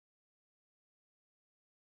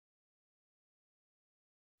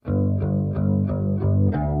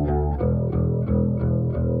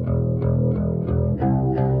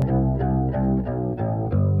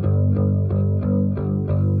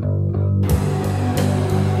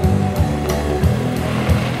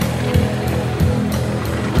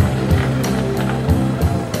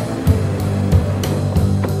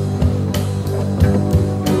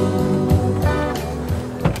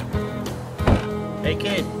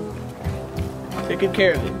Take good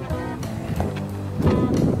care of it.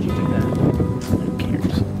 You do that. Who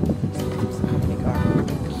cares?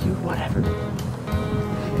 You, whatever.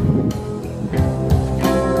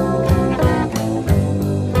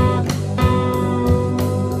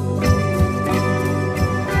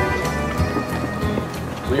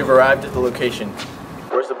 We have arrived at the location.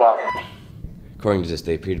 Where's the bomb? According to this,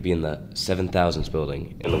 they appear to be in the 7000s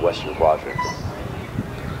building in the western quadrant.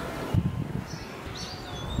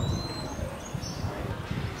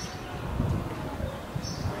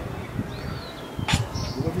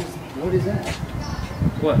 What is that?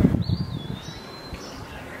 What?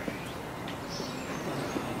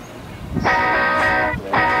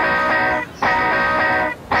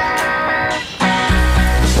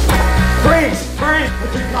 Freeze! Freeze!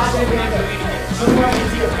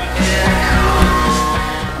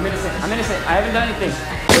 I'm innocent. I haven't done anything.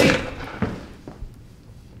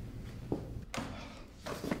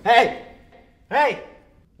 Hey! Hey!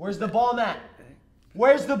 Where's the bomb at?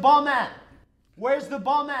 Where's the bomb at? Where's the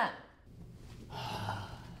bomb at?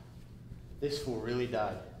 This fool really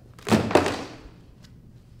died.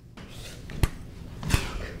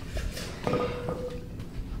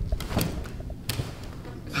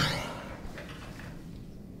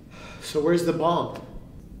 So where's the bomb?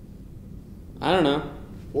 I don't know.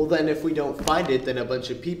 Well then if we don't find it, then a bunch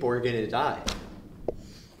of people are gonna die.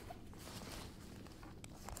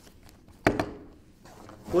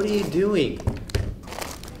 What are you doing?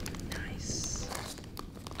 Nice.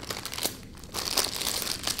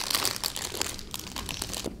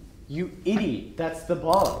 You idiot, that's the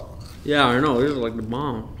bomb. Yeah, I know. This is like the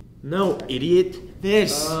bomb. No, idiot.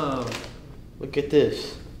 This. Oh. Look at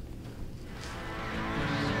this.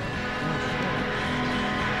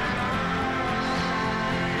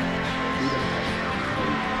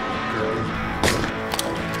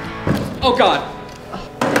 Oh God.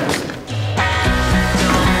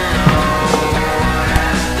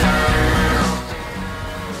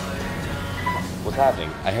 What's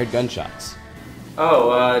happening? I heard gunshots.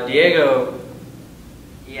 Oh, Diego.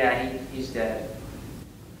 Yeah, he's dead.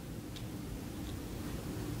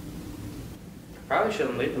 Probably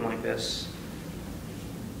shouldn't leave him like this.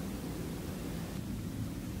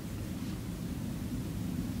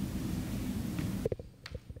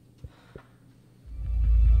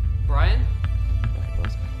 Brian?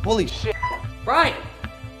 Holy shit! Brian!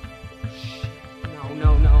 Shit. No,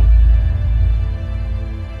 no, no.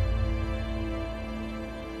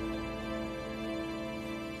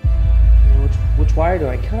 Which wire do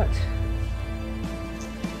I cut?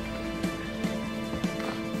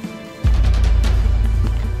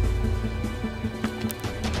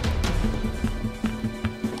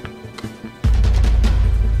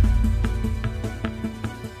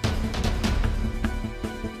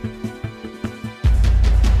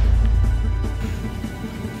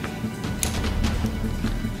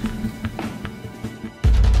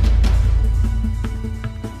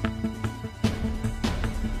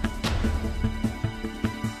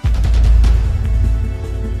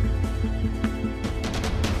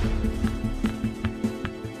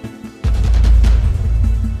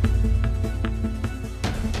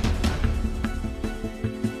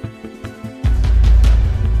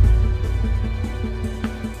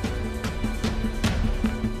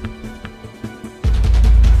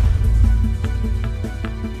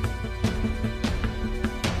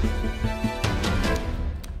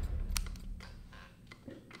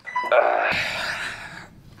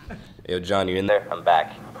 Yo, John, you in there? I'm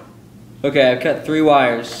back. Okay, I've cut 3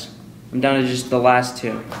 wires. I'm down to just the last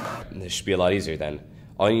 2. This should be a lot easier then.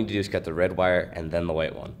 All you need to do is cut the red wire and then the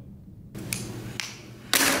white one.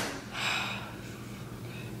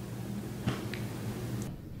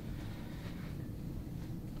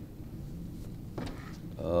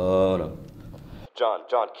 Oh no. John,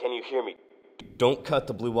 can you hear me? Don't cut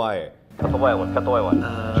the blue wire. Cut the white one, cut the white one.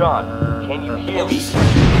 John, can you hear me?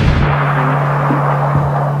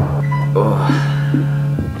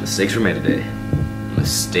 Oh, mistakes were made today.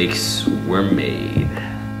 Mistakes were made.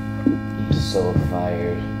 I'm so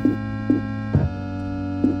fired.